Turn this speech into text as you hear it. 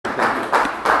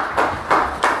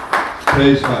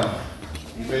Praise God.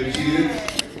 You may be seated.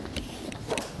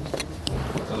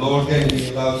 The Lord gave me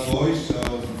a loud voice,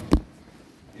 so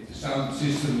if the sound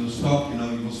system will stop, you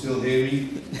will still hear me.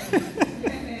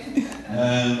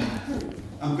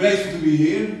 I'm grateful to be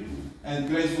here and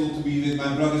grateful to be with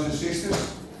my brothers and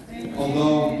sisters.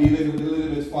 Although we live a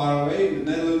little bit far away in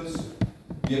the Netherlands,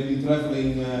 we have been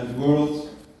traveling the world,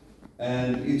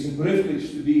 and it's a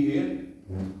privilege to be here.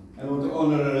 I want to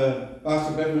honor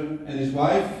Pastor Bosman and his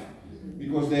wife,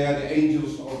 because they are the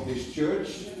angels of this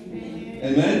church.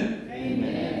 Amen?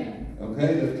 Amen.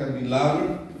 Okay, that can be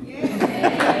louder.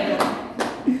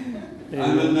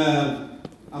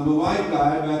 I'm a white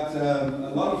guy, but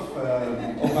a lot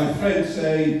of my friends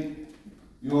say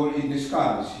you're in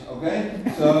disguise. Okay,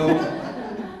 so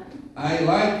I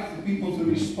like people to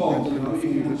respond. If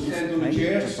you could stand on the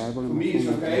chairs, for me it's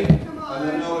okay. I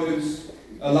don't know if it's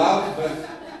allowed, but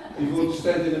if you want to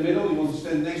stand in the middle, you want to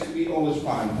stand next to me, all is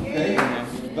fine, okay?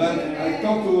 But I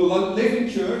talk to a living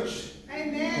church.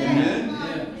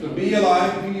 Amen. So be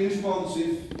alive, be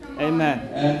responsive. Amen.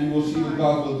 And you will see what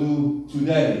God will do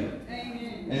today.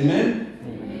 Amen.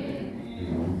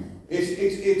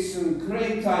 It's a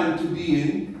great time to be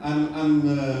in.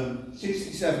 I'm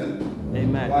 67.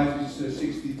 Amen. My wife is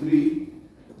 63.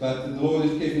 But the Lord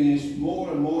is giving us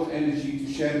more and more energy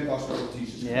to share the gospel of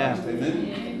Jesus Christ.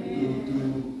 Amen.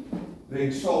 To bring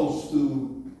souls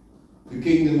to the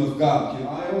kingdom of God.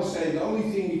 I always say the only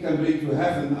thing you can bring to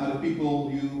heaven are the people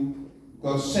you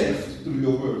got saved through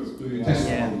your word, through your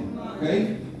testimony.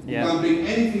 Okay? You can't bring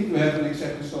anything to heaven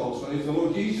except the soul. So if the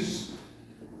Lord Jesus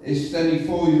is standing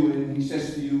for you and he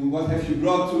says to you, what have you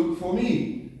brought for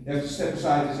me? You have to step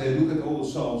aside and say, look at all the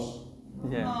souls.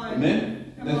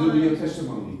 Amen? That will be your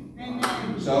testimony.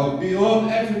 Amen. So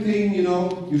beyond everything,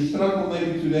 you struggle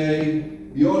maybe today,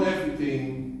 beyond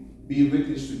everything, be a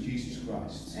witness to Jesus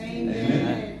Christ.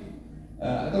 Amen.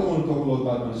 I don't want to talk a lot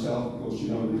about myself because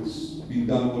it's been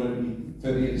done already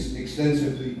very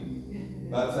extensively.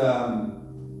 But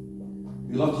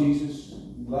we love Jesus,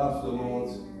 we love the Lord,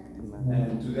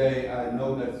 and today I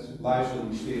know that lives will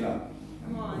be stirred up.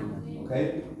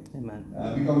 Okay?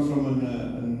 Amen. We come from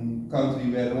a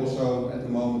country where also at the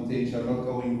moment things are not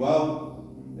going well.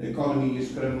 The economy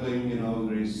is crumbling,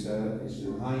 there is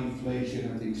high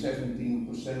inflation, I think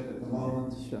 17% at the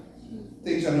moment. Sure.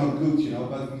 Things are not good,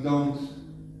 but we don't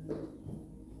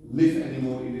live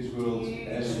anymore in this world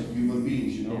as human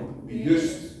beings, We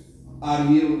just are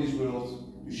here in this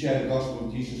world to share the gospel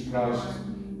of Jesus Christ,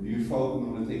 to focus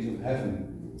on the things of heaven.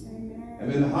 Amen.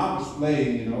 And when the harp was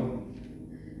playing,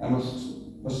 I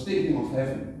was thinking of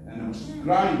heaven, and I was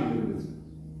crying a little bit.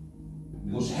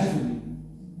 Because heaven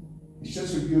is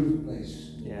such a beautiful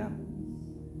place. Yeah.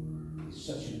 It's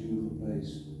such a beautiful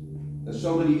place. There's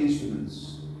so many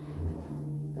instruments.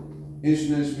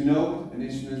 Instruments we know and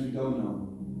instruments we don't know.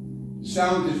 The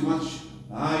sound is much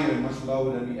higher and much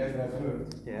lower than we ever have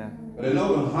heard. Yeah. But I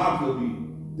know the harp will be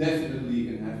definitely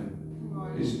in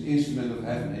heaven. It's an instrument of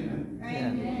heaven, amen?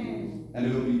 Amen. And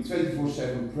there will be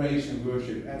 24/7 praise and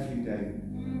worship every day.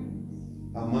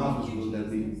 How marvelous will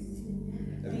that be?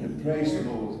 That we can praise the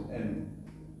Lord, and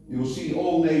you will see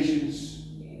all nations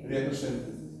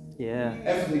represented. Yeah.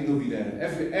 Everything will be there.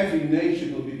 Every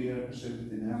nation will be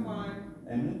represented in heaven.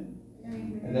 Amen.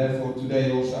 Amen. And therefore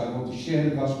today also I want to share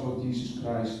the gospel of Jesus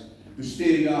Christ to stir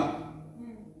you up.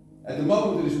 At the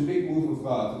moment there is a big move of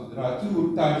God. There are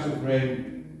two types of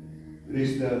rain. There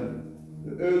is the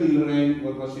early rain,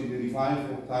 what was in the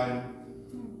revival time,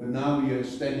 but now we are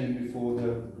standing before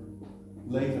the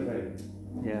later rain.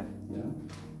 Yeah.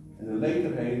 And the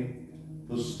later rain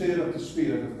will stir up the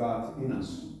Spirit of God in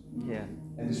us. Yeah.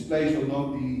 And this place will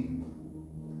not be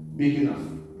big enough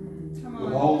to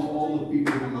hold all the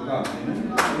people who will come.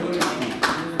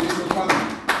 Amen. This will come.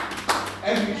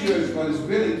 Every church that is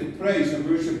willing to praise and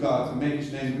worship God and make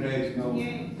His name great,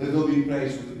 there will be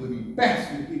praise, but it will be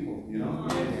packed with people,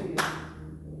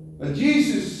 But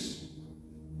Jesus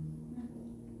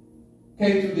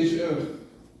came to this earth.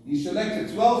 He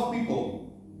selected 12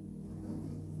 people,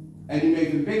 and He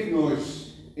made a big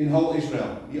noise in whole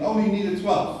Israel. He only needed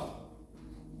 12.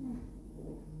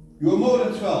 You are more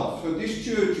than 12, so this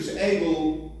church is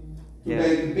able to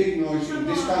make a big noise in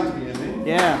this country. Amen?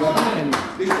 Yeah.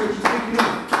 This church is big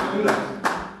enough to do that.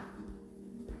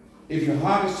 If your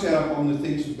heart is set up on the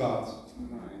things of God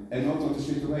and not on the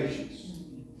situations.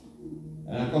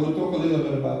 And I'm going to talk a little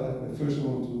bit about that, but first I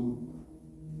want to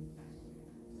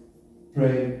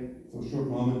pray for a short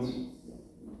moment.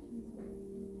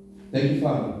 Thank you,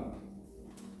 Father,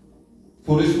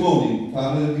 for this morning,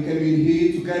 Father, that we can be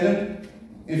here together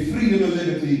in freedom and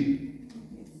liberty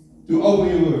to open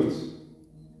your word.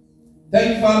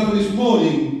 Thank you, Father, for this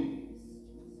morning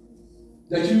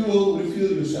that you will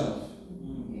reveal yourself.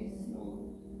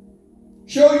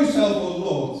 Show yourself, O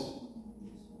Lord,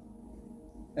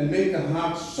 and make the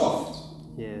heart soft.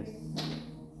 Yes.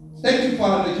 Thank you,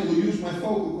 Father, that you will use my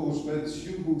vocal cords, but it's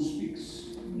you who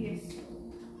speaks. Yes.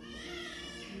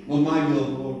 Not my will,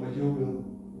 Lord, but your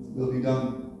will be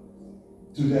done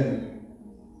today.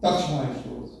 Touch lives,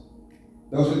 Lord.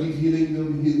 Those that need healing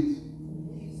will be healed.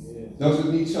 Yes. Those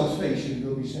that need salvation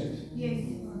will be saved. Yes.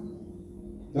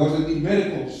 Those that need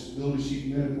miracles will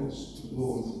receive miracles,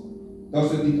 Lord.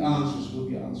 Those that need answers will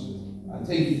be answered. I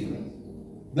thank you for that.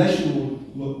 Bless you,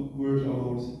 Lord, word, O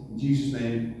Lord. In Jesus'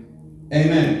 name.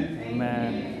 Amen.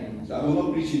 Amen. So I will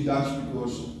not preach in Dutch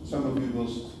because some of you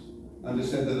will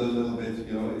understand that a little bit.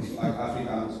 It's like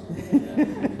Afrikaans.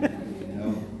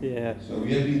 Yeah. So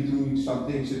we have been doing some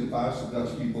things in the past, the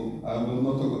Dutch people. I will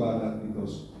not talk about that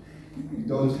because we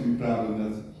don't be proud of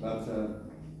that. But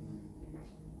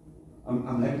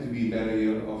I'm happy to be a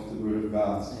barrier of the Word of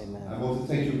God. Amen. I want to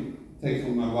thank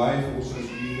for my wife also to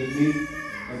be with me.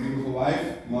 My beautiful wife,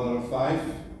 mother of 5.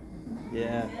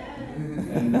 Yeah.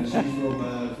 And she's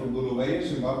from Bulawayo,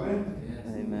 Zimbabwe.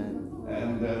 Amen.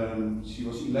 And she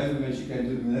was 11 when she came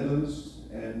to the Netherlands.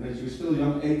 And when she was still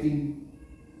young, 18,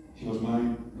 she was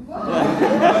mine.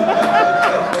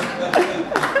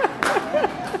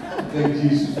 Thank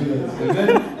Jesus for that. Amen?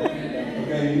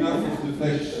 Okay, enough of the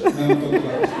flesh. Now we'll talk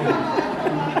about the spirit.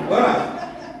 Alright.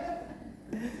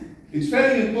 It's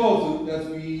very important that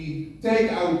we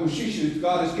take our positions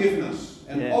God has given us.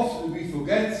 And often we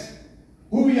forget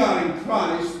who we are in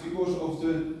Christ because of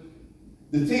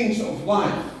the things of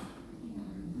life.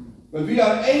 But we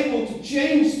are able to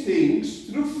change things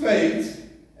through faith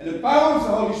and the power of the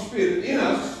Holy Spirit in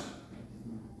us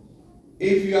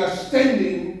if we are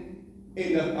standing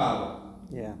in that power.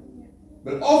 Yeah.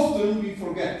 But often we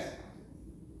forget.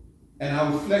 And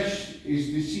our flesh is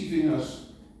deceiving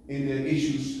us in the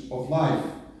issues of life.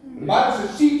 The Bible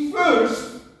says, seek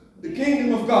first the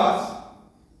kingdom of God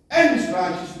and his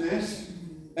righteousness,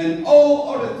 and all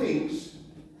other things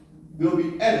will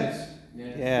be added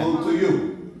unto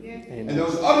you. Amen. And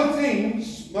those other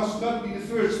things must not be the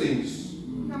first things.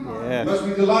 Yeah. Must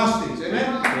be the last things.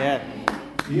 Amen? Yeah.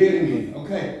 You hearing me?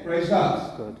 Okay, praise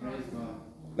God. Good.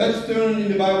 Let's turn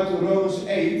in the Bible to Romans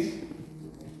 8.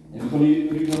 And I'm going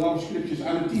to read a lot of scriptures.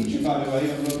 I'm a teacher, by the way.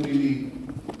 I'm not really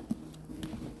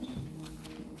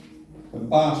a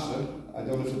pastor. I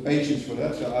don't have the patience for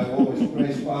that, so I always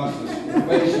praise pastors for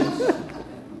patience.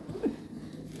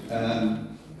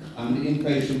 I'm the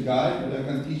impatient guy, but I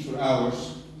can teach for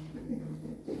hours.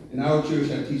 In our church,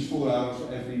 I teach 4 hours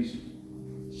every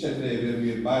Saturday. We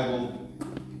have Bible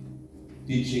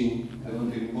teaching. I don't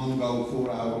think one go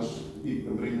 4 hours. People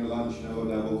can bring the lunch, and I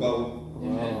will go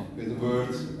with the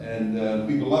word. And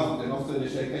people love it, and often they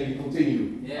say, can you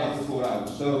continue after 4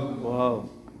 hours? So,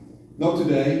 not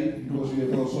today, because we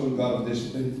have also a God of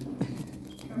discipline.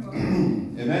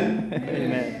 Amen?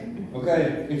 Amen.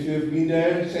 Okay, if you have been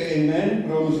there, say amen.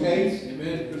 Romans 8.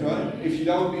 Amen. Right? If you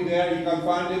don't be there, you can't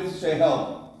find it, say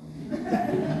help.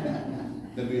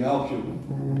 That will help you.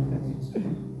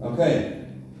 Okay.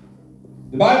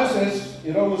 The Bible says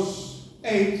in Romans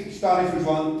 8, starting verse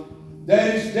 1,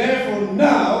 there is therefore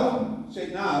now, say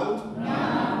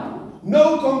now,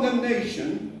 no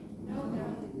condemnation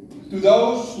to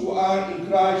those who are in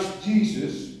Christ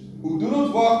Jesus, who do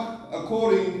not walk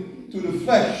according to the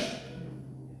flesh,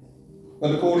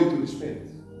 but according to the Spirit.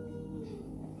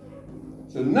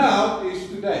 So now is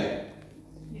today.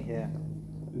 Yeah.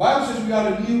 The Bible says we are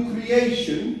a new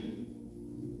creation.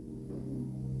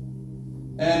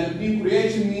 And a new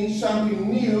creation means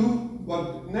something new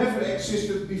what never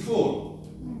existed before.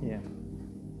 Yeah.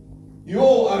 You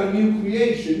all are a new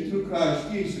creation through Christ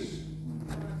Jesus.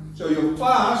 So your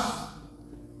past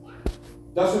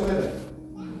doesn't matter.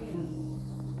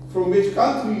 From which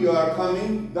country you are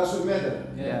coming doesn't matter.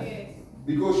 Yeah.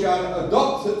 Because you are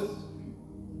adopted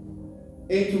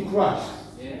into Christ.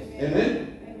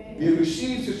 Amen? We have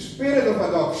received the spirit of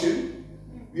adoption.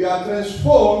 We are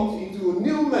transformed into a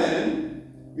new man.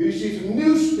 We receive a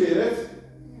new spirit.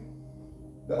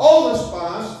 The old has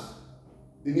passed,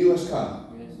 the new has come.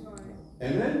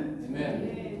 Amen?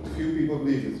 Amen. A few people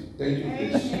believe it. Thank you,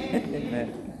 please.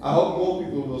 Amen. I hope more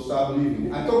people will start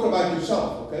believing. I talk about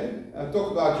yourself, okay? I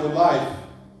talk about your life.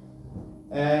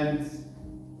 And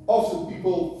often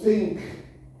people think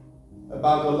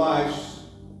about their lives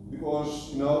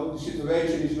because, the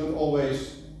situation is not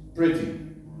always pretty.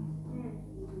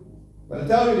 But I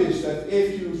tell you this, that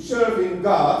if you serve in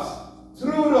God,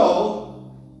 through it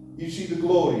all, you see the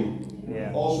glory.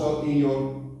 Yeah. Also in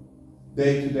your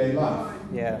day-to-day life.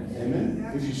 Yeah.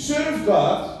 Amen. If you serve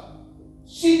God,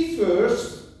 seek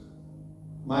first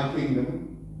my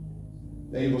kingdom,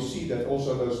 then you will see that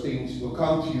also those things will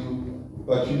come to you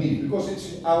what you need. Because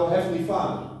it's our Heavenly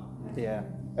Father. Yeah.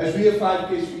 As we have 5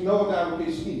 kids, we know what our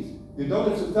kids need. They don't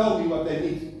have to tell me what they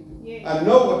need. I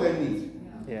know what they need.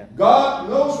 Yeah. God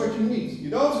knows what you need. You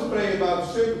don't have to pray about the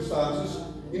circumstances.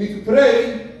 You need to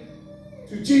pray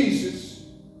to Jesus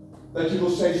that you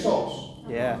will save souls.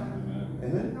 Yeah.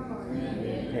 Amen.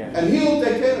 Yeah. And He will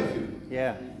take care of you.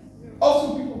 Yeah.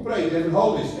 Often people pray, they have a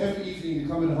whole list. Every evening they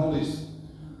come with a whole list.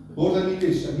 Lord, I need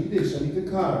this, I need this, I need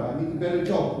a car, I need a better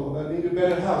job, or I need a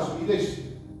better house, I need this.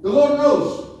 The Lord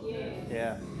knows.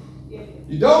 Yeah.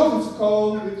 You don't have to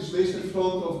call with this list in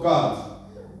front of God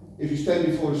if you stand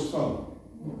before His throne.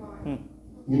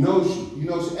 He knows you. He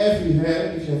knows every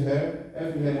hair, if you have hair,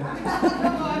 every hair.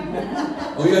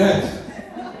 On your head.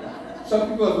 Some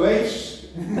people have waves,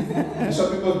 and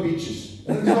some people have beaches.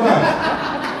 And it's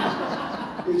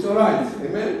alright. It's alright.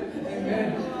 Amen?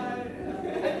 Amen.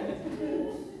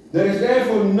 There is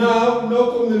therefore now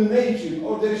no condemnation,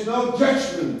 or there is no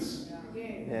judgment.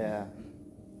 Yeah.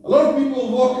 A lot of people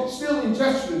walk still in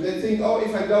judgment. They think, oh,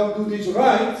 if I don't do this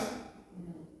right,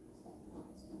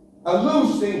 I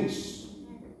lose things.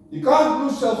 You can't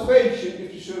lose salvation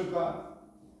if you serve God.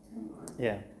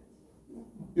 Yeah.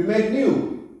 You're made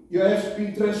new. You have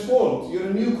been transformed. You're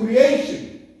a new creation.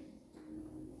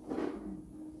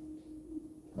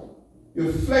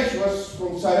 Your flesh was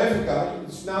from South Africa.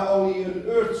 It's now only an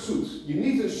earth suit. You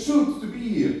need a suit to be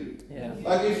here. Yeah.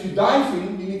 Like if you're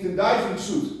diving, you need a diving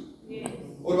suit.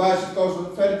 Otherwise it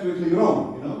goes very quickly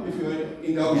wrong, if you're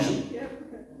in the ocean.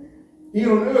 Here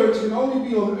on earth, you can only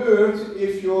be on earth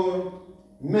if you're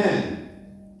man.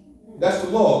 That's the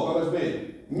law God has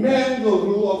made. Man will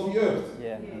rule over the earth.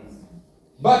 Yeah.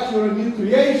 But you're a new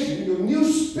creation. Your new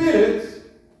spirit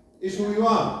is who you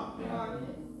are.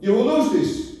 You will lose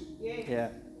this. Yeah.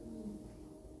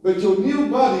 But your new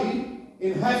body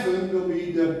in heaven will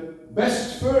be the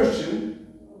best version.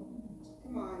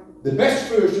 The best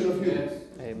version of you.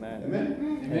 Amen.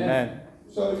 Amen? Amen.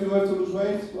 So if you have to lose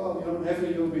weight, well, in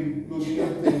heaven you'll be losing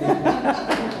everything.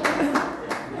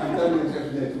 I'm telling this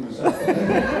every day to myself.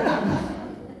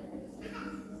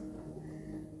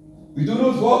 We do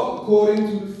not walk according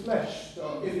to the flesh.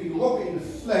 So if you walk in the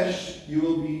flesh, you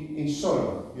will be in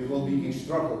sorrow. You will be in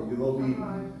struggle. You will be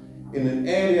in an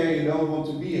area you don't want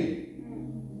to be in.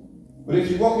 But if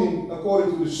you walk in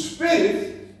according to the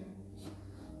Spirit,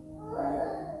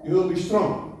 you will be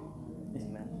strong.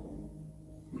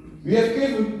 We have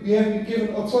been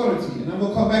given authority, and I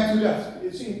will come back to that.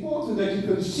 It's important that you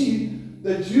can see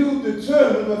that you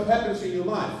determine what happens in your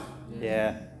life.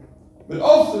 Yeah. But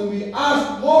often we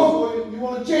ask, Lord, you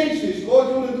want to change this? Lord,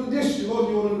 you want to do this? Lord,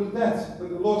 you want to do that? But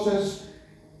the Lord says,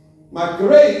 my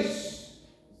grace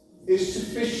is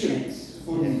sufficient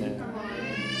for you.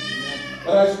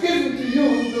 What I have given to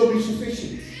you will be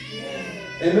sufficient.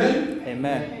 Amen?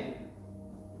 Amen.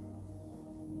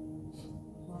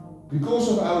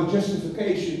 Because of our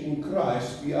justification in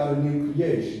Christ, we are a new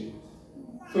creation.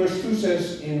 Verse 2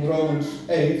 says in Romans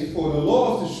 8, for the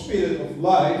law of the Spirit of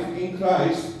life in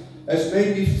Christ has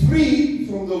made me free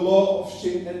from the law of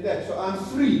sin and death. So I'm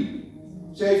free.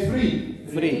 Say free.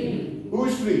 Free. Who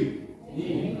is free?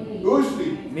 Me. Who is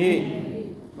free?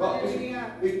 Me. Well, you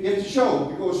have to show,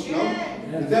 because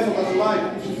the devil doesn't like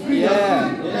it. If you're free,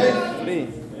 Yeah. you're free. Okay? Free.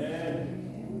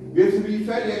 We have to be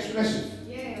very expressive.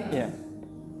 Yeah.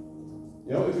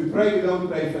 If we pray, we don't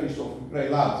pray very soft, we pray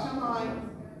loud.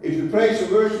 If you praise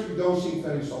and worship, you don't sing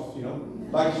very soft,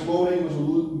 Like this morning was a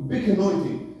big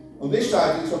anointing. On this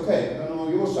side, it's okay. I don't know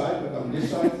on your side, but on this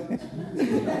side,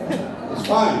 it's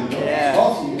fine, Yeah. It's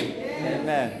hot here.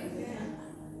 Amen.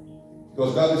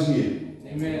 Because God is here.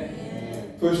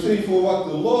 Amen. Verse 3, for what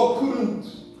the law couldn't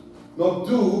not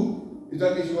do, is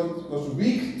that is what was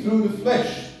weak through the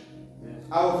flesh.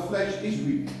 Our flesh is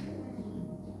weak.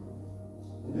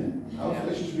 Our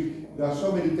flesh is weak. There are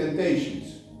so many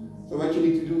temptations. So what you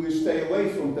need to do is stay away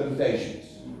from temptations.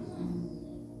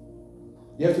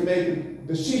 You have to make a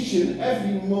decision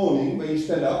every morning when you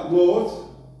stand up. Lord,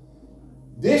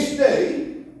 this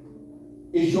day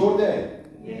is your day.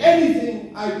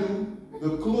 Anything I do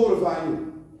will glorify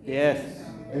you. Yes.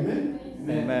 Amen?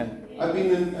 Amen. I've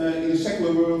been in the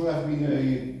secular world. I've been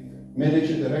a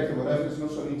manager, director, whatever. It's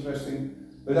not so interesting.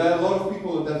 But I had a lot of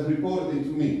people that reported it to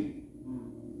me.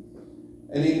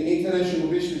 And in international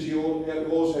business, you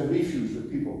always have reviews with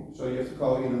people. So you have to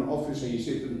go in an office and you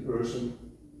sit with a person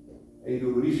and you do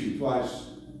a review twice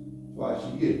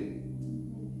a year.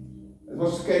 It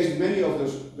was the case with many of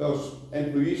those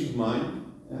employees of mine.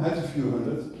 I had a few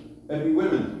hundred. happy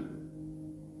women.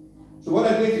 So what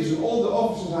I did is, in all the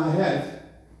offices I had,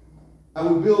 I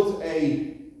would build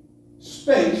a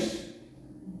space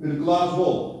with a glass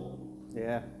wall.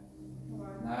 Yeah.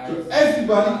 So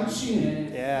everybody could see me.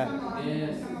 Yeah.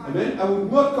 And then I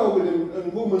would not go with a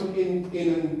woman in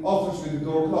an office with the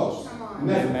door closed.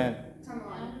 Never. Amen.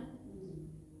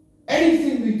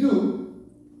 Anything we do,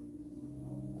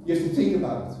 you have to think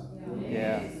about it.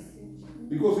 Yeah.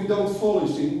 Because we don't fall in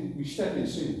sin, we step in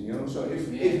sin. You know. So if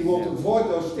you want to avoid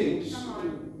those things,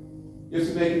 you have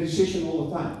to make a decision all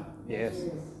the time. Yes.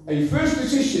 And your first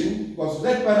decision, what's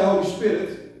led by the Holy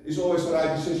Spirit, is always the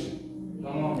right decision.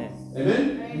 Yes.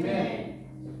 Amen? Amen.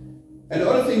 And the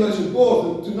other thing that is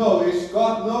important to know is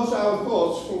God knows our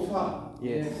thoughts from far.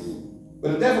 Yes.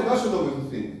 But the devil doesn't know what to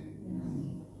think.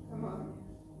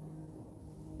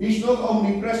 He's not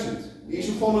omnipresent. He's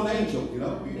a fallen angel, you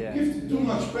know. We give too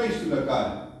much praise to that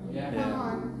guy.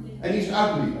 Yeah. And he's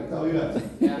ugly, I tell you that.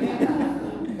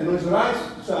 And on his right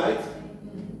side,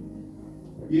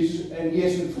 he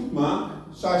has a foot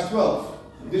mark, size 12.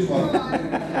 This one.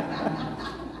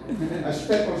 I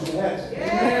step on his head.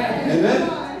 Amen?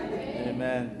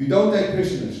 Amen. We don't take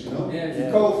prisoners, you know. We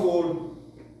Yeah. go for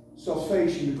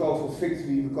salvation, we go for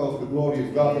victory, we go for the glory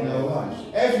of God in our lives.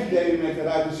 Every day we make the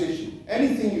right decision.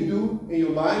 Anything you do in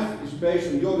your life is based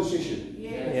on your decision.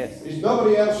 Yes. It's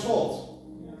nobody else's fault.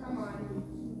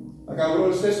 Like our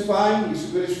brother is testifying, he's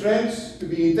with his friends to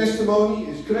be in testimony.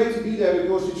 It's great to be there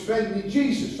because his friend needs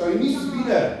Jesus, so he needs to be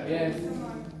there. Yes.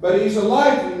 But he's a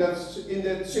light in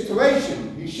that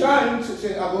situation. He shines and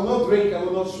says, I will not drink, I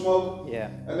will not smoke. Yeah.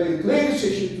 I made a clear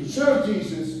decision to serve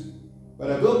Jesus,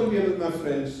 but I will be with my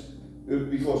friends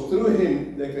because through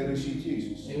him they can receive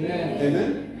Jesus. Amen.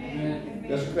 Amen? Amen.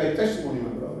 That's a great testimony, my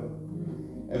brother.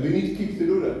 And we need to keep to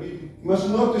do that. We must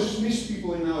not dismiss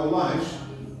people in our lives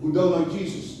who don't know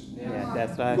Jesus. Yeah,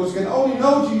 that's right. Because you can only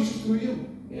know Jesus through you.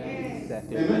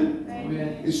 Exactly. Amen?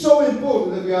 Amen. It's so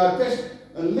important that we are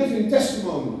a living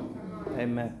testimony.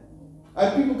 Amen. I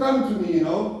had people coming to me, you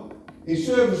know, in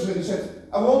service and they said,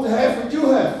 I want to have what you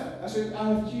have. I said, I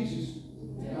have Jesus.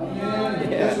 Amen.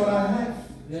 That's what I have.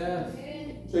 Yes.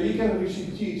 So you can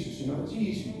receive Jesus, you know, it's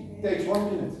easy. It takes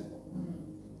 1 minute.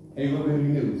 And you will be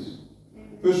renewed.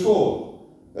 Verse 4.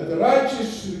 That the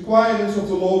righteous requirements of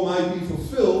the law might be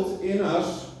fulfilled in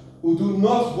us who do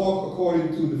not walk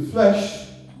according to the flesh,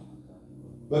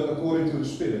 but according to the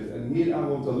Spirit. And here I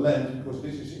want to land because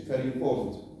this is very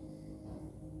important.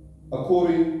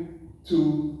 According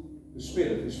to the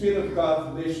Spirit. The Spirit of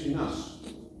God lives in us.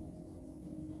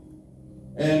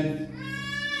 And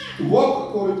to walk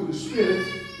according to the Spirit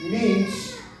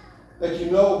means that you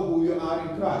know who you are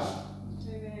in Christ.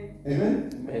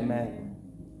 Amen? Amen.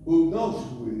 Who knows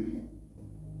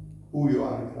who you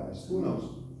are in Christ? Who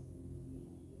knows?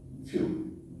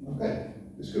 Few. Okay,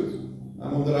 that's good.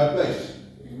 I'm on the right place.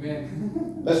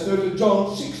 Amen. Let's turn to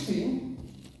John 16.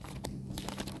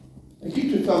 And keep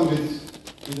your thumb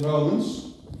with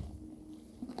Romans.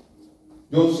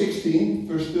 John 16,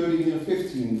 verse 13 and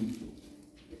 15.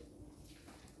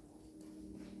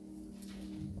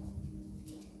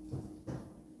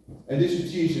 And this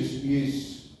is Jesus. He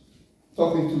is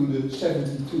talking to the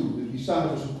 72, the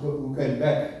disciples who came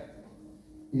back,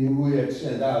 who he had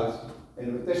sent out,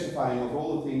 and were testifying of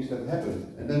all the things that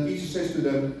happened. And then Jesus says to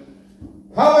them,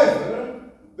 however,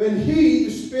 when he,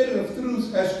 the Spirit of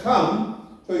truth, has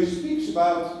come, so he speaks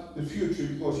about the future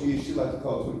because he is still at the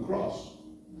go to the cross.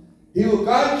 He will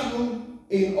guide you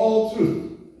in all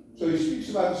truth. So he speaks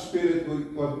about the Spirit,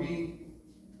 what we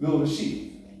will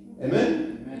receive.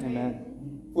 Amen?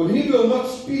 Amen. For he will not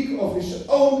speak of his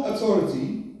own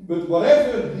authority, but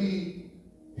whatever he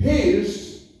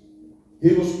hears,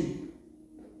 he will speak.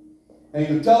 And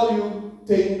he will tell you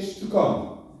things to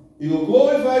come. He will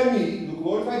glorify me, he will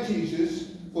glorify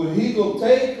Jesus, for he will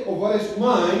take of what is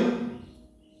mine,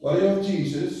 what is of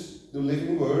Jesus, the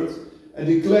living word, and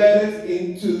declare it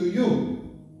into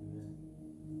you.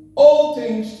 All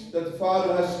things that the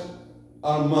Father has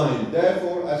are mine.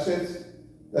 Therefore I said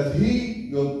that he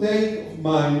will take of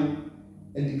mine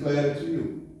and declare it to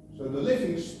you. So the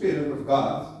living Spirit of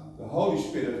God, the Holy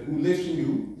Spirit who lives in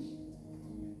you,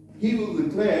 he will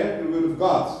declare the word of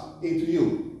God into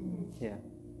you. Yeah.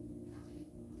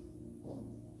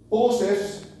 Paul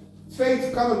says,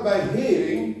 faith cometh by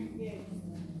hearing,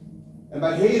 and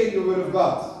by hearing the word of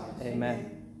God.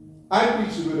 Amen. I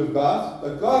preach the word of God,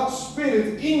 but God's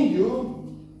Spirit in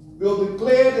you will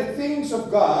declare the things of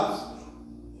God,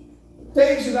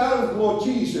 takes it out of the Lord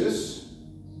Jesus,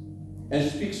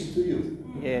 and speaks it to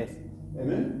you. Yes.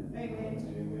 Amen?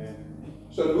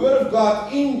 So the word of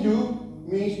God in you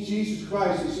means Jesus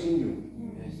Christ is in you.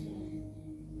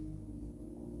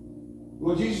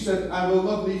 Lord Jesus said, I will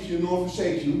not leave you nor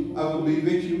forsake you. I will be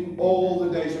with you all the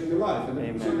days of your life.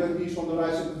 And so that he's on the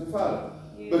right side of the Father.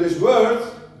 But his word,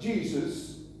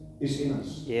 Jesus, is in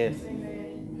us. Yes.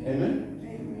 Amen.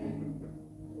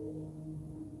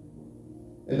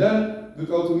 And then we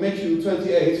go to Matthew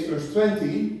 28, verse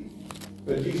 20,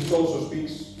 where Jesus also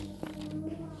speaks.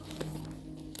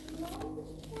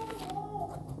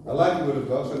 I like the word of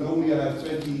God, so normally I have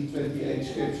 28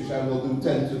 scriptures. I will do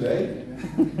 10 today,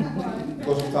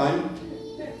 because of time.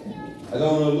 I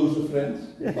don't want to lose a friend.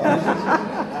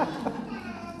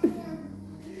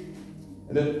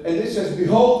 and it says,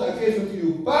 Behold, I give unto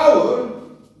you power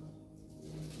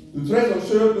to tread on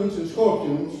serpents and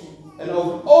scorpions, and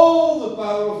over all the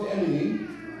power of the enemy,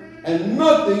 and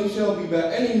nothing shall be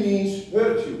by any means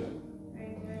hurt you.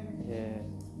 Yeah.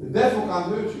 The devil can't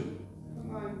hurt you.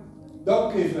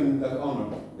 Don't give him that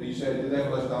honor. That you say the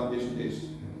devil has done this and this.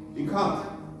 He can't.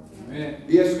 Amen.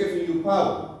 He has given you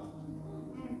power.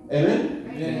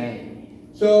 Amen? Amen.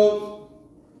 So,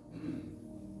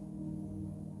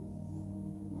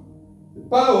 the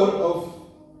power of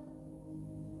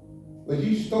what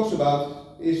Jesus talks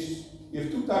about is you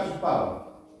have two types of power.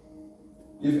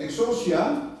 You have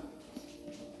exousia,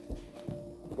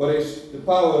 what is the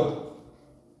power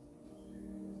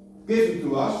given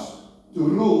to us to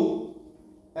rule,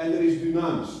 and there is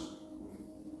dunamis.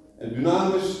 And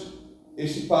dunamis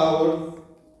is the power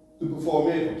to perform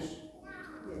miracles.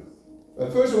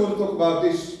 But first I want to talk about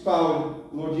this power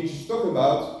Lord Jesus is talking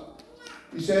about.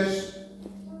 He says,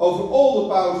 over all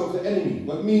the powers of the enemy.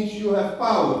 What means you have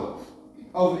power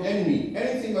over the enemy.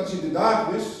 Anything that's in the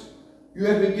darkness, you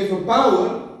have been given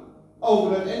power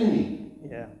over that enemy.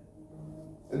 Yeah.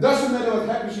 It doesn't matter what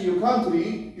happens in your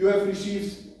country, you have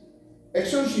received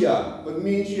exousia, what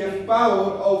means you have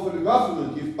power over the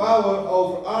government, you have power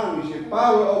over armies, you have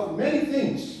power over many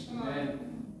things. Amen.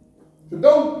 So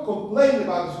don't complain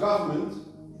about this government,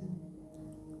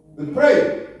 but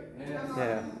pray.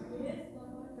 Yeah.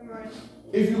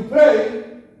 If you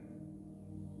pray,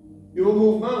 you will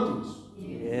move mountains.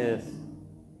 Yes.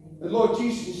 The Lord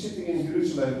Jesus is sitting in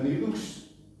Jerusalem and he looks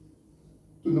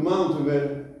to the mountain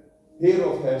where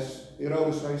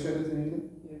Herodes, how you said it in English?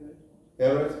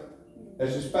 Herod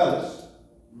has his palace.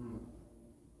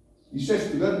 He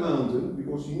says to that mountain,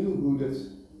 because he knew who that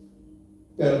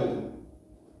terrible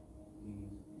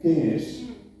king is,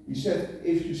 he said,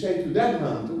 if you say to that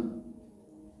mountain,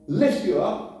 lift you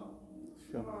up,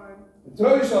 Sure. and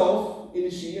throw yourself in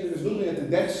the sea, and he was looking at the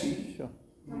Dead Sea, Sure.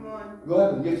 what will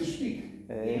happen? You have to speak.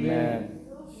 Amen.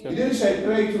 He Sure. didn't say,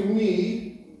 pray to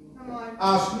me,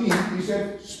 ask me. He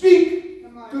said, speak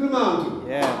to the mountain.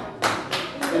 Yeah.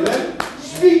 And then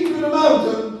speak to the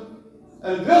mountain,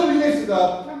 and it will be lifted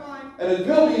up, and it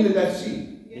will be in the Dead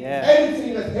Sea. Yeah.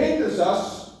 Anything that hinders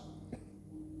us,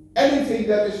 anything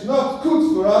that is not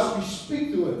good for us, we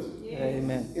speak to it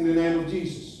Amen. in the name of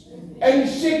Jesus. Any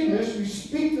sickness, we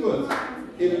speak to it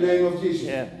in the name of Jesus.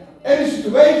 Yeah. Any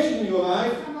situation in your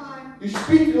life, you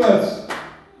speak to it.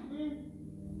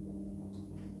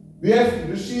 We have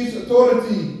received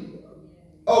authority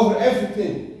over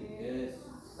everything. Yes.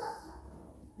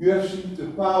 You have received the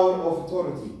power of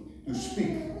authority to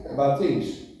speak about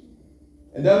things.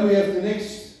 And then we have the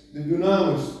next, the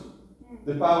dunamis,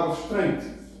 the power of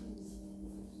strength.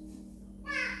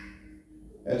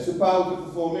 It's the power to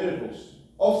perform miracles.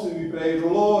 Often we pray, the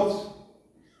Lord,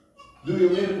 do your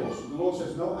miracles. The Lord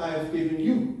says, no, I have given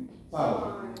you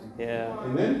power. Yeah.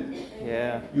 Amen?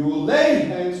 Yeah. You will lay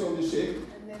hands on the sick,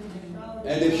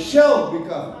 and they shall be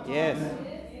covered. Yes.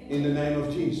 In the name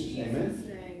of Jesus.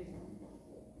 Amen?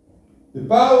 The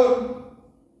power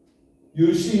you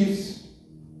received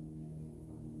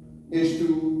is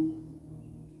to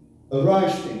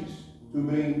arise things, to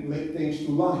bring things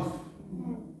to life.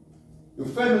 Your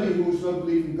family who is not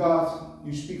believing God,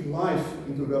 you speak life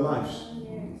into their lives.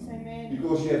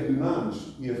 Because you have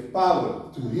dunamis, you have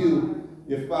power to heal,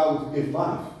 you have power to give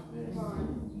life.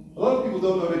 A lot of people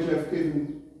don't know that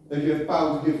you have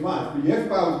power to give life, but you have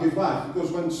power to give life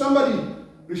because when somebody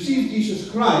receives Jesus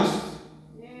Christ,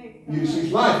 he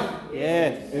receives life.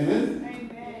 Yes. Amen?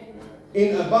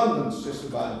 In abundance, says the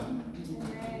Bible.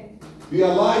 We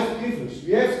are life givers.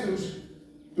 We have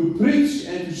to preach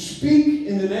and to speak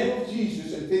in the name of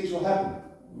Jesus and things will happen.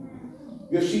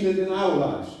 We have seen it in our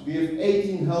lives. We have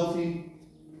 18 healthy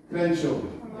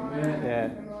grandchildren. Yeah.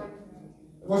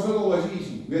 It was not always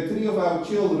easy. We had 3 of our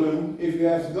children. If we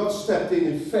had not stepped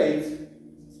in faith,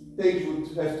 things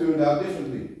would have turned out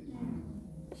differently.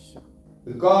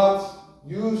 But God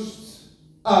used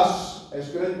us as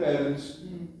grandparents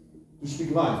to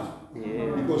speak life.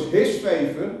 Yeah. Because His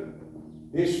favor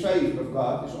His favor of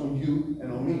God is on you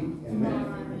and on me.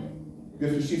 Amen. You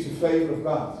have received the favor of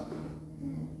God.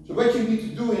 So what you need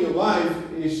to do in your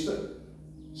life is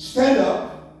stand up.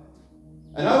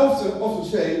 And I often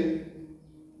say,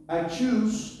 I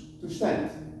choose to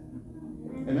stand.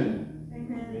 Amen.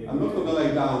 I'm not going to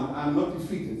lay down. I'm not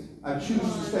defeated. I choose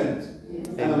to stand.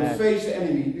 And I face the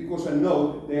enemy because I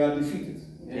know they are defeated.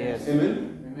 Yes.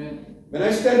 Amen. Amen. When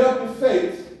I stand up in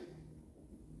faith,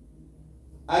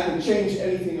 I can change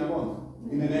anything I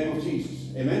want in the name of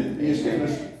Jesus. Amen. He has given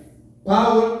us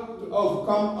power to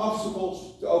overcome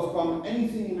obstacles, to overcome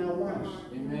anything in our lives.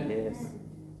 Amen. Yes.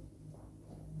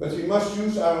 But we must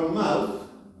use our mouth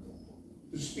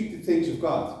to speak the things of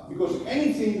God. Because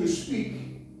anything you speak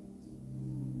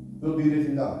will be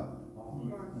written down.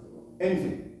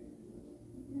 Anything.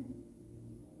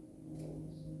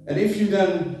 And if you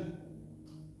then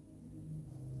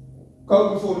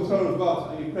go before the throne of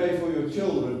God and you pray for your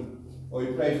children, or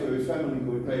you pray for your family,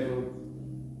 or you pray for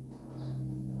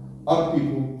other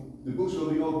people, the books will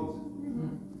be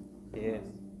opened. Yes.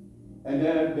 And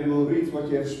there they will read what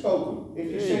you have spoken.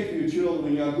 If you say to your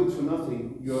children, you are good for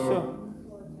nothing,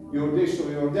 you're this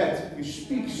or you're that, you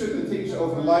speak certain things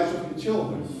over the lives of your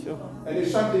children. Sure. And if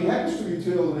something happens to your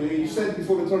children and you stand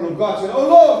before the throne of God and say, oh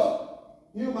Lord,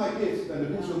 heal my kids, then the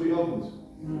books will be opened.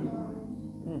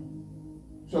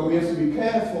 So we have to be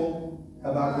careful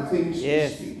about the things we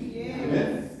speak.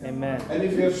 Amen? Amen. And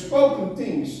if you have spoken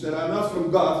things that are not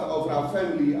from God over our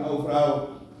family, over our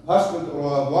husband or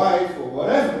our wife or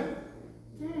whatever,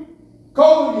 go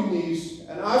on your knees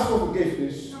and ask for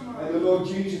forgiveness, and the Lord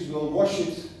Jesus will wash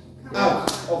it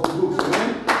out of the books.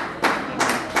 Amen?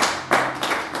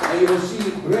 And you will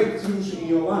see breakthroughs in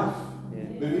your life.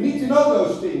 But we need to know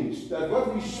those things, that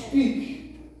what we speak,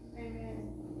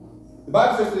 the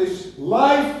Bible says there is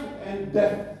life and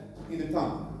death in the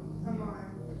tongue.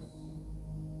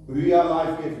 We are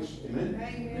life givers. Amen?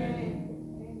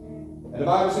 And the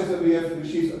Bible says that we have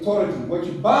received authority. What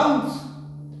you bound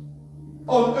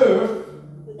on earth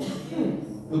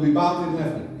will be bound in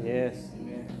heaven. Yes.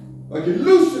 What you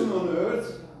loosen on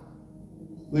earth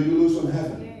will be loose on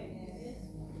heaven.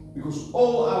 Because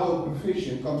all our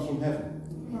provision comes from heaven.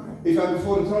 If I'm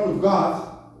before the throne of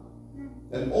God,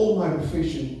 then all my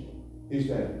provision is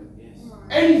there.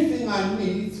 Anything I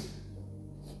need,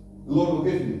 the Lord will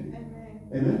give me.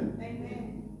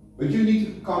 Amen? But you need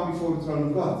to come before the throne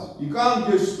of God. You can't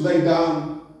just lay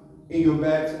down in your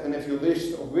bed and have your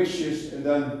list of wishes and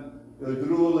then you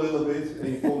drool a little bit and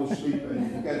you fall asleep and you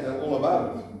forget all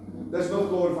about it. That's not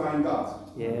glorifying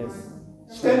God. Yes.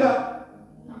 Stand up.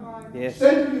 Yes.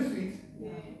 Stand to your feet.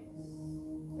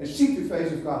 And seek the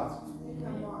face of God.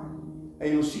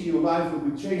 And you'll see your life will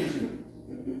be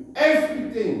changing.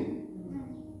 Everything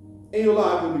in your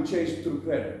life will be changed through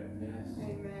prayer.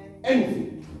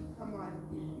 Anything.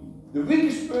 The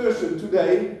weakest person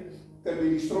today can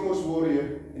be the strongest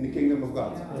warrior in the kingdom of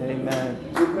God. Amen.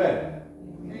 Through prayer.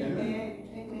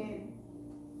 Amen.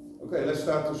 Okay, let's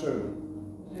start the sermon.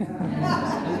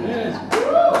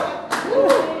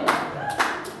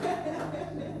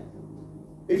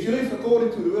 If you live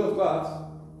according to the will of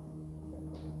God,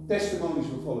 testimonies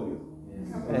will follow you.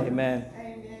 Amen.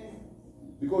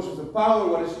 Because of the power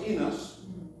what is in us,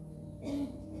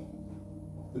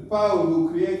 the power who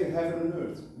created heaven and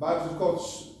earth. The Bible says God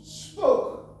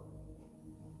spoke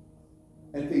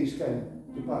and things came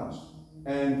to pass.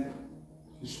 And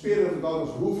the Spirit of God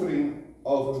was hovering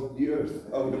over the earth,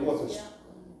 over the waters.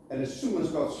 And as soon as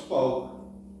God spoke,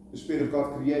 the Spirit of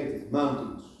God created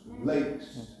mountains,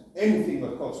 lakes, anything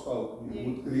that God spoke, He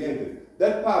would create it.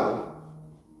 That power,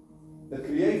 that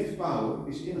creative power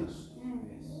is in us.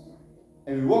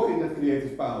 And we walk in that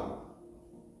creative power.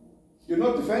 You're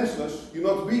not defenseless, you're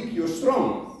not weak, you're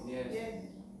strong.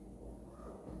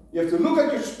 You have to look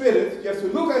at your spirit, you have to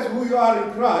look at who you are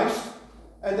in Christ,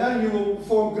 and then you will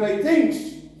perform great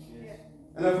things.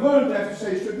 And I've learned I have to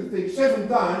say certain things 7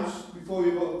 times before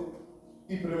you will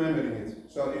keep remembering it.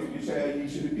 So if you say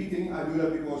he's repeating, I do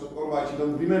that because otherwise you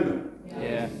don't remember.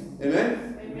 Yeah.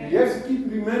 Amen? You have to keep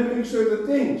remembering certain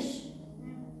things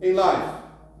in life.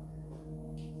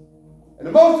 And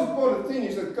the most important thing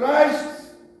is that Christ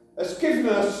has given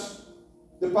us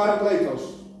the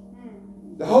Parakletos,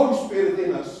 the Holy Spirit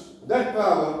in us, that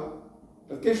power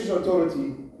that gives us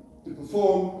authority to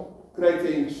perform great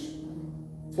things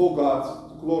for God,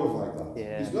 to glorify God.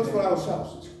 Yeah. It's not for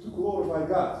ourselves, it's to glorify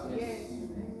God.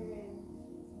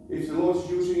 If the Lord is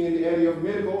using in the area of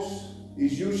miracles,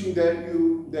 He's using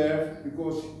you there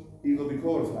because He will be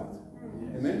glorified.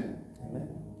 Amen?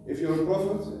 If you're a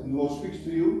prophet and the Lord speaks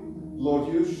to you, the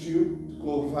Lord uses you to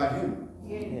glorify Him.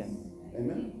 Yes.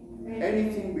 Amen?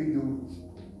 anything we do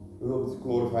will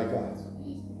glorify God.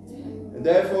 And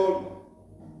therefore,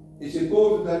 it's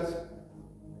important that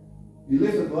we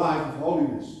live a life of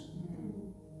holiness.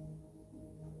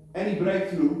 Any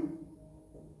breakthrough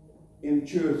in the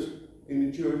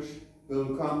church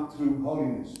will come through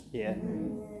holiness. Yeah.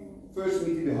 First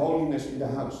we need to be holiness in the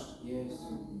house. Yes.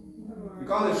 You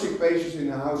can't have sick patients in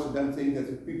the house and then think that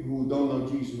the people who don't know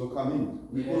Jesus will come in.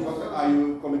 Because Yes. what are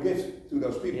you going to give to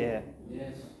those people? Yeah.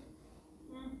 Yes.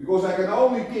 Because I can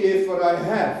only give what I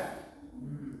have.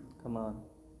 Come on.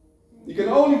 You can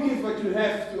only give what you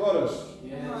have to others.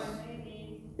 Yes.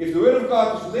 If the Word of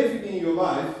God is living in your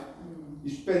life,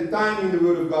 you spend time in the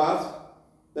Word of God,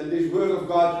 then this Word of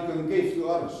God you can give to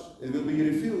others. It will be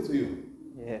revealed to you.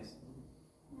 Yes.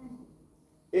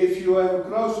 If you have a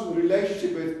close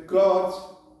relationship with God,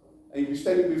 and you're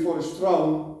standing before His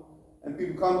throne, and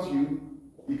people come to you,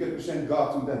 you can present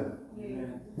God to them.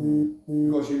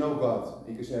 Because you know God.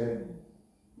 You can say,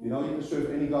 you can serve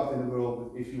any God in the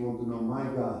world, but if you want to know my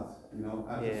God,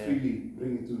 I can freely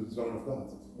bring you to the throne of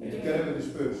God. And you grab this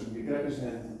person, you grab his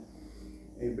hand,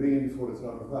 and you bring him before the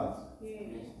throne of God.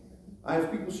 I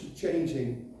have people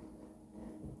changing.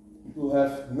 People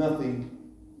have nothing.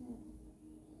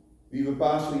 We were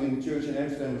pastoring in the church in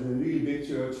Amsterdam. It was a really big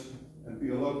church, and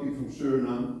a lot of people from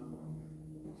Suriname.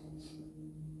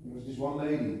 There was this one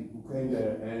lady who came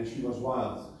there, and she was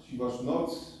wild. She was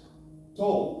not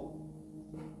tall.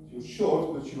 She was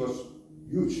short, but she was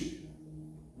huge.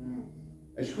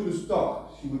 And she couldn't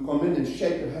talk. She would come in and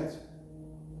shake her head.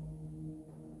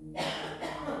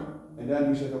 And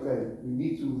then we said, okay, we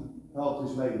need to help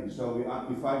this lady. So we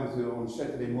invited her on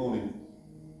Saturday morning.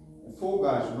 And 4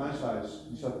 guys of my size,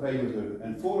 we started praying with her.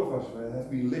 And 4 of us have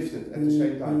been lifted at the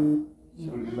same time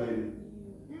through this lady.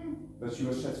 But she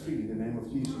was set free in the name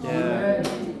of Jesus. Yeah.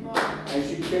 And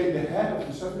she became the head of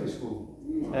the Sunday school.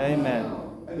 Amen.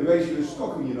 And the way she was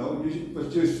talking, it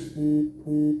was just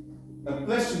a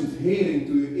pleasant hearing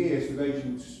to your ears, the way she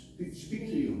would speak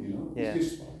to you, Yeah. It's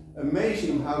just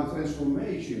amazing how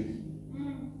transformation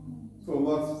from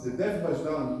what the devil has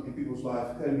done in people's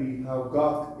life can be how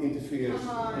God interferes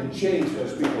and changes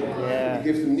those people. Yeah. He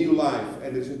gives them new life,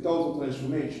 and it's a total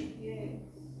transformation.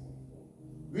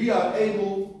 We are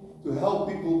able to help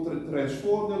people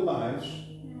transform their lives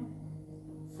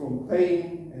from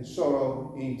pain and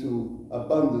sorrow into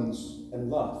abundance and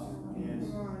love.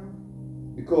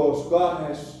 Because God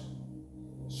has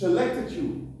selected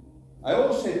you. I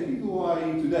always say, the people who are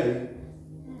here today,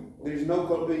 there is no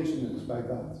coincidence by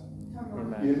God.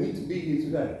 Amen. You need to be here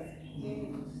today.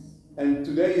 And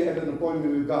today you have an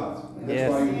appointment with God. And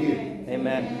that's why you're here.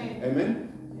 Amen.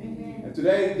 Amen? And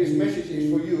today this message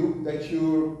is for you, that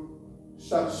you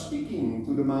start speaking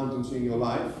to the mountains in your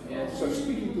life. Start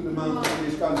speaking to the mountains in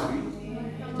this country.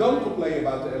 Don't complain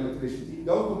about the electricity.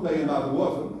 Don't complain about the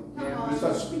water. But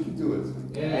start speaking to it.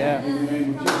 Yeah. In the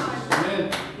name of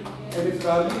Jesus. And if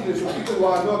there are leaders or people who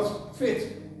are not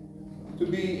fit to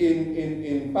be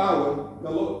in power, the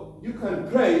Lord, you can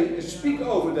pray and speak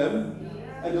over them,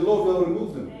 and the Lord will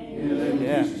remove them. In the name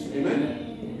of Jesus.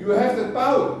 Amen. You have that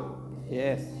power.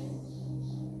 Yes.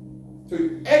 So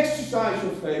you exercise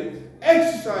your faith,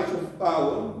 exercise your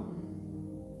power,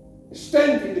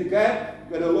 stand in the gap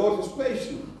where the Lord has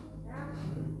placed you.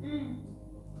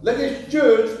 Let this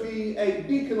church be a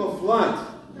beacon of light.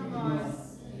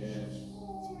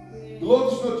 The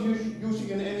Lord is not using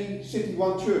in any city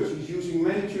one church. He's using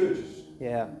many churches.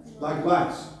 Yeah. Like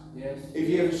lights. Yes. If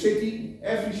you have a city,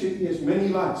 every city has many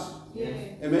lights.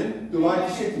 Amen? To light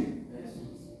the city.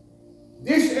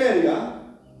 This area,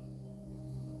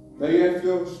 where you have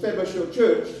to establish your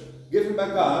church, given by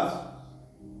God,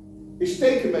 is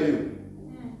taken by you.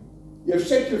 You have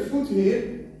set your foot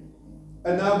here,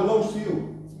 and now belongs to you.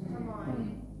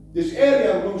 This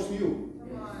area belongs to you.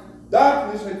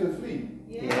 Darkness had to flee.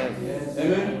 Yes.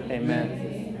 Amen?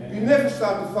 Amen. We never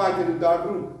start to fight in a dark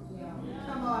room.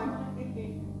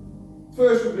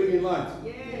 First we bring in light.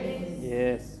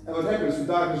 Yes. And what happens? The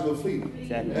darkness will flee.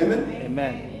 Exactly. Amen?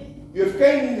 Amen. You have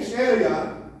came in this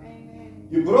area,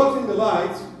 you brought in the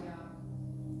light,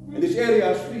 and this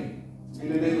area is free.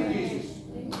 In the name of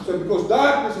Jesus. So because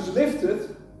darkness is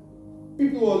lifted,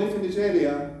 people who live in this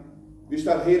area, we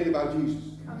start hearing about Jesus.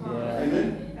 Yeah.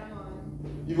 Amen?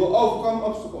 You will overcome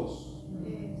obstacles.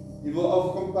 You will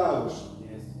overcome powers.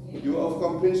 You will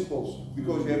overcome principles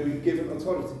because you have been given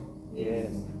authority.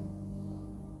 Yes.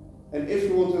 And if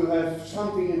you want to have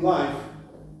something in life,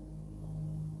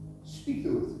 speak to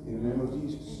it in the name of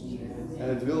Jesus.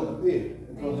 And it will appear.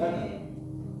 It will happen.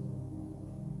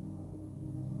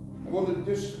 I want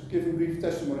to just give a brief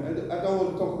testimony. I don't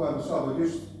want to talk about myself, but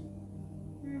just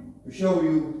to show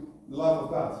you the love of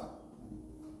God.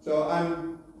 So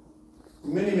I'm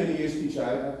many years teacher.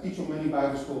 I teach on many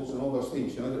Bible schools and all those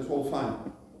things, you know, that's all fine.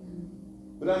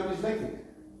 But I'm dyslexic.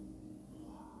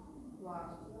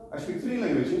 Wow. I speak 3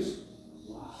 languages.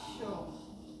 Sure.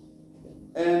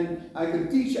 And I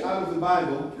can teach out of the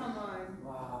Bible. Come on.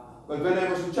 Wow. But when I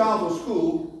was a child in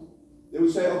school, they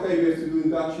would say, okay, you have to do in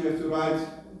Dutch, you have to write.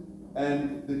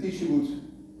 And the teacher would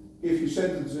give you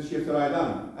sentences you have to write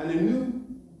down. And I knew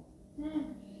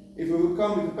if you would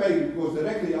come with the paper, because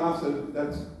directly after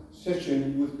that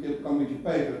session you would come with your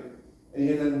paper, and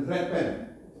he had a red pen.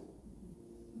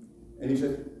 And he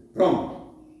said,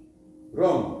 wrong,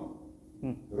 wrong,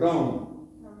 wrong,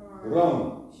 Come on.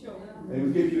 wrong. Sure. And he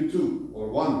would give you 2 or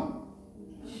 1.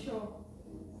 Sure.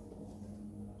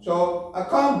 So I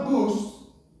can't boast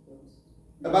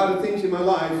about the things in my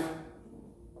life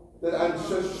that I'm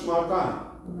such a smart guy.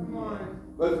 Come on.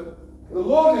 But the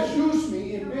Lord has used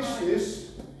me in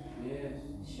business. Yes.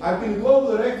 Sure. I've been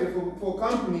global director for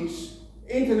companies,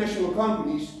 international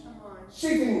companies, Come on.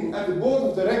 sitting at the board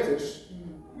of directors.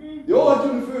 They all at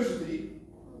university,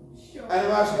 Sure. and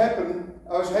I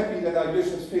was happy that I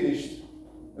just had finished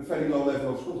a very low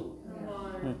level of school. Come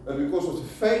on. But because of the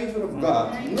favor of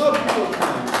God, not because of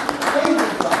mine, the favor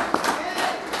of God.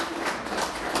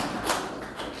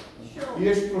 Sure. He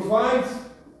has provided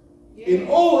Yes. in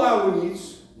all our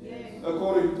needs Yes.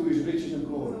 according to his riches and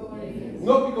glory. Glory.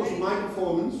 Not because of my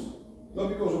performance, not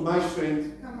because of my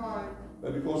strength, Come on.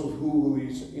 but because of who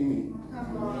is in me.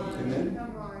 Come on. Amen.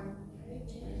 Come on.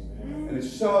 And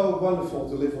it's so wonderful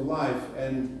to live a life,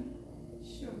 and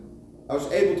Sure. I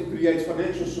was able to create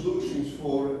financial solutions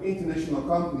for international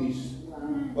companies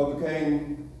what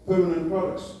became permanent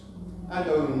products. I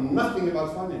know nothing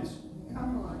about finance.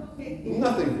 Come on.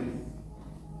 Nothing.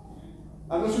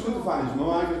 I'm not so good at finance. My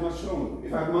wife is much stronger.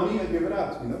 If I have money, I give it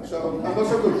out, you know. So I'm not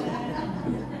so good.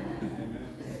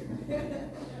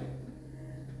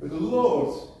 But the Lord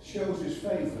shows his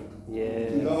favor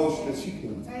Yes. to those that seek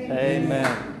him. Amen.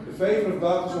 The favor of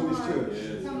God is on this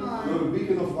church. Come on. You're a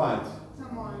beacon of light.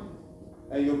 Come on.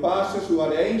 And your pastors, who are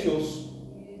the angels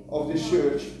of this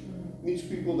church, needs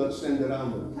people that stand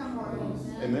around them. Come on.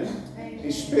 Amen? Amen.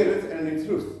 In spirit and in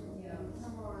truth.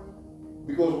 Come on.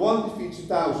 Because 1 defeats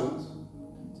 1,000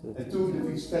 and 2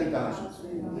 defeats 10,000.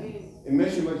 Yes.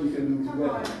 Imagine what you can do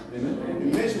together. Amen?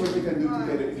 Imagine what you can do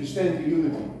together if you stand in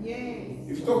unity. Yes.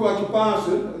 If you talk about your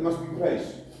pastor, it must be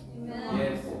praise.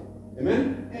 Yes.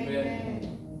 Amen?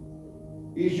 Amen.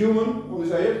 He is human on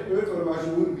this earth, otherwise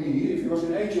he wouldn't be here. If he was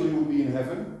an angel, he would be in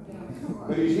heaven. Come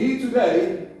But on. he's here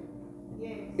today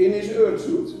Yes. in his earth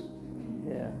suit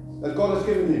Yeah. that God has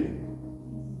given him.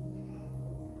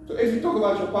 So if you talk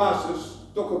about your pastors,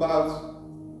 talk about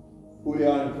who they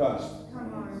are in Christ.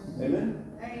 Come on. Amen?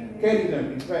 Amen. Carry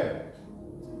them in prayer.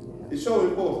 It's so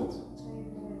important.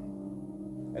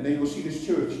 Amen. And then you'll see this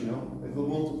church, you know, it will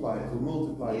multiply, it will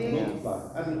multiply, it will Yes. multiply.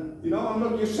 And, you know, I'm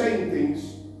not just saying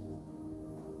things.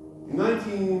 In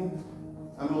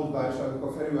I'm an old guy, so I go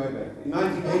very way back. In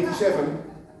 1987,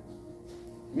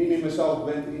 me and myself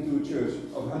went into a church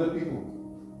of 100 people.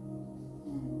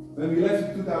 When we left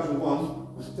in 2001,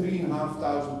 it was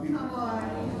 3,500 people. Come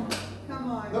on.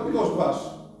 Come on. Not because of us,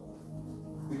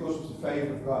 because of the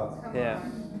favor of God. Come Yeah.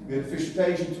 on. We had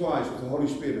visitation twice of the Holy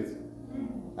Spirit.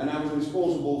 And I was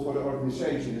responsible for the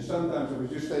organization. And sometimes I was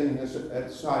just standing at the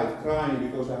side crying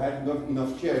because I had not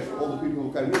enough chairs for all the people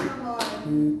who came in. Come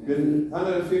on. We had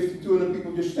 150, 200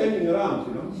 people just standing around,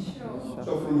 you know. Sure.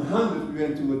 So from 100 we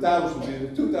went to 1,000, we went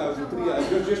to 2,000,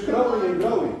 3,000. It was just growing and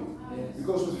growing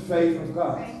because of the favor of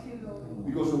God. Thank you, Lord.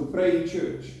 Because of a praying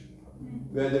church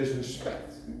where there is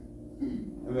respect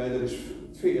and where there is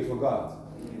fear for God.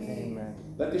 Amen.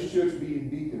 Let this church be a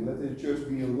beacon, let this church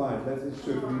be a light, let this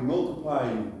church be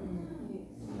multiplying,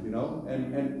 you know,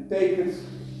 and take it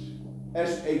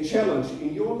as a challenge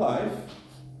in your life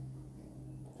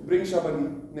to bring somebody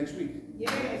next week.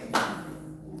 Yes.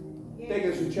 Take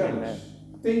it as a challenge. Amen.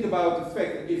 Think about the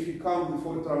fact that if you come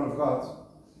before the throne of God,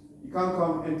 you can't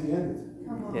come empty-handed.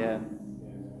 Come on. Yeah.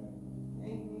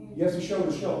 Amen. You have to show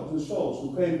the souls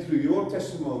who came through your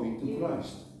testimony to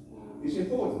Christ. It's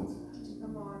important.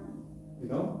 Come on. You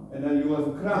know, and then you have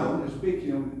a crown as big,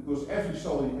 you know, because every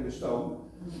soul you get a stone.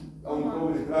 Only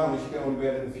problem with the crown is you can only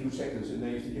wear it a few seconds and then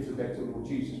you have to give it back to the Lord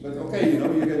Jesus. But okay, you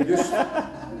know, you can just,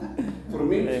 for a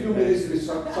minute, few minutes, there is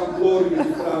some glory in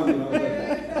the crown, you know,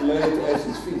 but you lay it at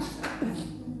his feet.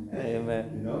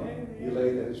 Amen. You know, you lay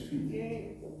it at his feet.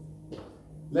 Yes.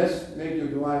 Let's make your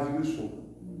life useful.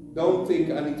 Don't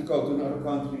think I need to go to another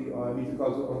country or I need to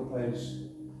go to another place.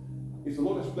 If the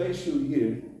Lord has placed you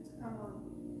here, Come on.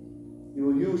 He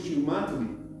will use you mightily.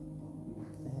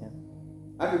 Yeah.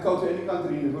 I can go to any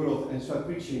country in the world and start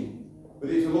preaching, but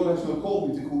if the Lord has not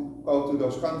called me to go to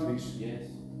those countries, Yes.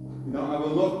 you know, I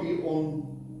will not be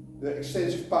on the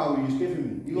extensive power He's given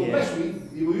me. He will Yeah. bless me,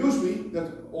 He will use me, that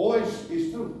always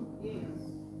is true. Yes.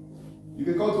 You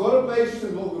can go to other places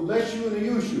and Lord will bless you and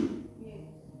He'll use you. Yes.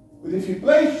 But if He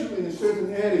places you in a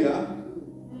certain area,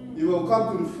 you will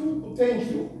come to the full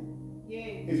potential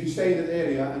Yes. if you stay in that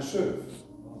area and serve.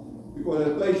 Because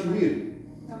He'll place you here.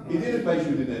 He didn't place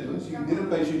you in the Netherlands, He didn't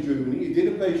place you in Germany, He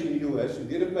didn't place you in the US, He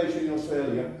didn't place you in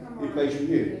Australia, He placed you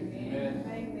here.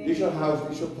 Amen. This is your house,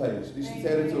 this is your place, this is the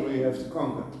territory you have to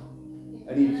conquer.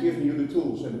 And He's given you the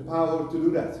tools and the power to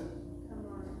do that. Come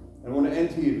on. I want to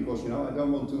end here because, you know, I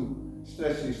don't want to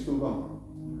stress this too long.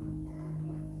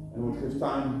 I want to give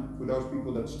time for those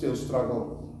people that still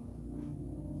struggle.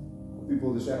 For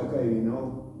people that say, okay, you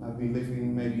know, I've been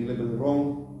living maybe a little bit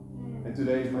wrong, and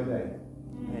today is my day.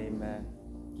 Amen.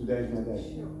 Today is my day.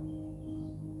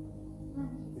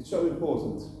 It's so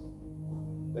important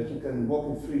that you can walk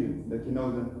in freedom, that you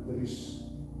know that there is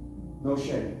no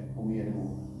shame on me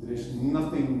anymore. There is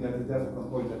nothing that the devil can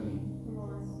point at me, Come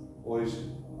on. or his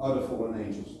other fallen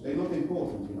angels. They're not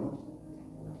important, you know.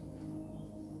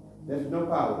 They have no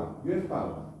power. You have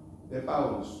power. They're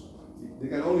powerless. They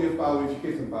can only have power if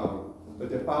you give them power, but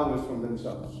they're powerless from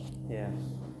themselves. Yes.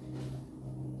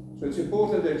 So it's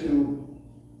important that you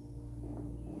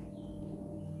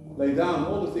lay down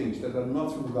all the things that are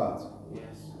not from God.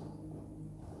 Yes.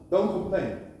 Don't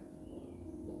complain.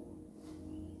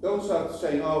 Don't start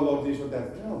saying, oh Lord, this or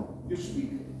that. No, you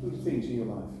speak to the things in your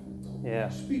life. Yeah.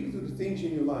 Speak to the things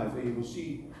in your life and you will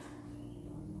see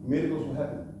miracles will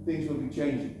happen. Things will be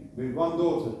changing. With one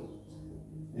daughter,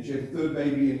 and she had a third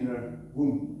baby in her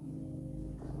womb.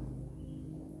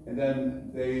 And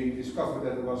then they discovered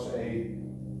that there was a,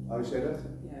 how you say that?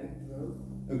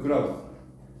 A growth.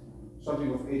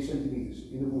 Something of 8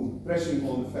 centimeters in the womb, pressing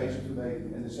on the face of the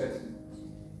baby. And they said,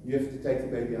 you have to take the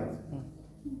baby out.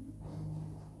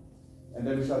 And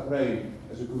then we started praying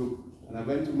as a group. And I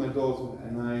went to my daughter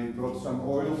and I brought some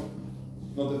oil.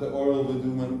 Not that the oil will do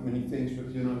many things,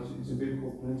 but you know, it's a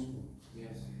biblical principle.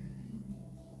 Yes.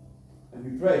 And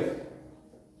we prayed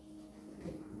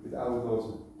with our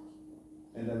daughter.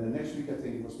 And then the next week, I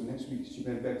think it was the next week, she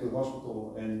went back to the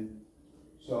hospital. And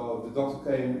so the doctor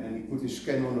came and he put his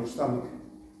scan on her stomach,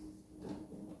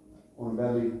 on her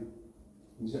belly. And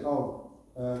he said, oh,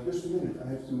 just a minute, I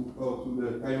have to go to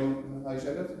the, how you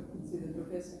say that? To the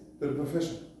professor. To the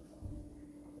professor.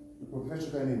 The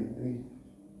professor came in and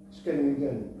he scanning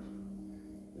again.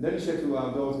 And then he said to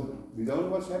our daughter, we don't know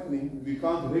what's happening, we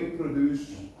can't reproduce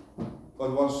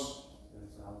what was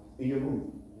in your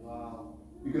womb. Wow.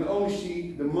 You can only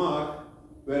see the mark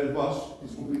where it was,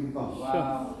 it's completely gone.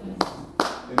 Wow.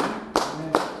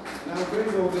 Amen? Now I'm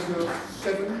grateful that you're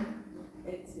 7,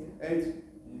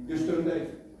 8, just turned 8.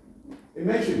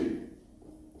 Imagine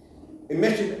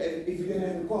if you didn't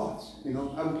have a God, you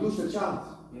know, I would lose that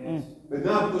child. Yes. But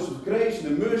now because of grace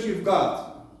and the mercy of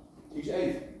God, he's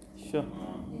 8. Sure.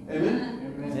 Amen?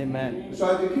 Amen.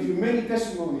 So I can give you many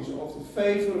testimonies of the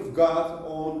favor of God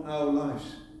on our lives.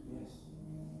 Yes.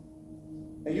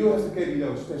 And you have to carry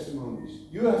those testimonies.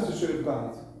 You have to serve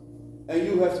God. And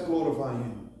you have to glorify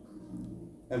Him.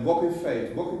 And walk in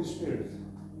faith, walk in the Spirit.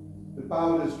 The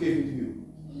power that's given to you.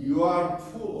 You are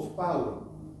full of power.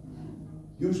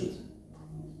 Use it.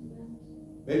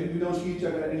 Maybe we don't see each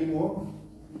other anymore.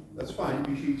 That's fine,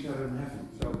 we see each other in heaven.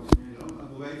 So, you know,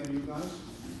 I will wait on you guys.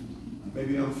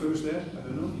 Maybe I'm first there, I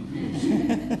don't know.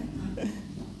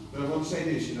 But I want to say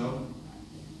this, you know.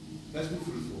 Let's be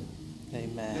fruitful.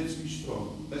 Amen. Let's be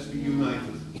strong. Let's be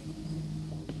united.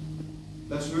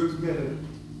 Let's work together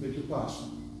with your pastor.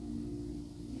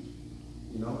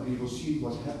 You know, and you will see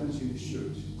what happens in this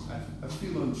church. I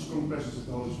feel a strong presence of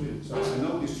the Holy Spirit. So I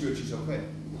know this church is okay.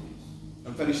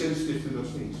 I'm very sensitive to those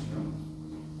things, you know.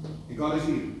 And God is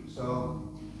here.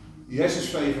 So He has His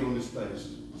favor on this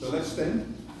place. So let's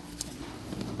stand.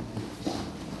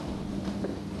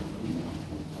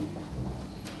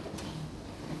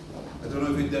 I don't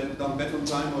know if it's done better on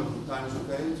time or if the time is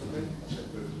okay. It's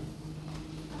okay.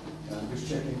 I'm just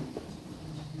checking.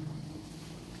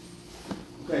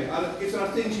 Okay, if there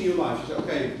are things in your life, you say,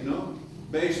 okay, you know,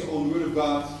 based on the Word of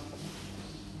God,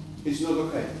 it's not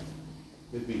okay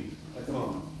with me at the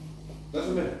moment.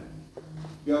 Doesn't matter.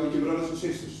 You are with your brothers and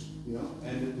sisters, you know,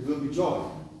 and there will be joy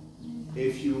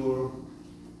if you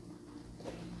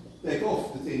take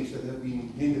off the things that have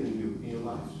been hindering you in your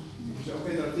life. You say,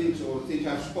 okay, there are things, or things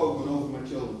I've spoken over my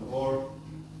children, or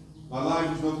my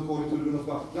life is not according to the will of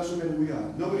God. Doesn't matter who we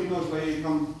are. Nobody knows where you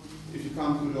come, if you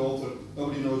come to the altar,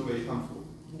 nobody knows where you come from.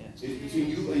 Yes. It's between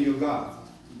you and your God.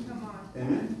 Come on.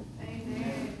 Amen?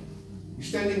 Amen. We're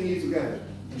standing here together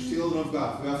as children of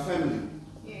God. We are family.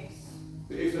 Yes.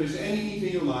 If there is any need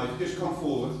in your life, just come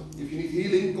forward. If you need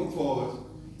healing, come forward.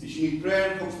 If you need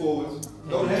prayer, come forward.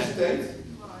 Don't Amen. hesitate.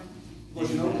 Come on.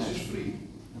 Because you know this is free.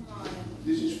 Come on.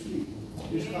 This is free.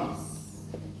 Just come. Yes.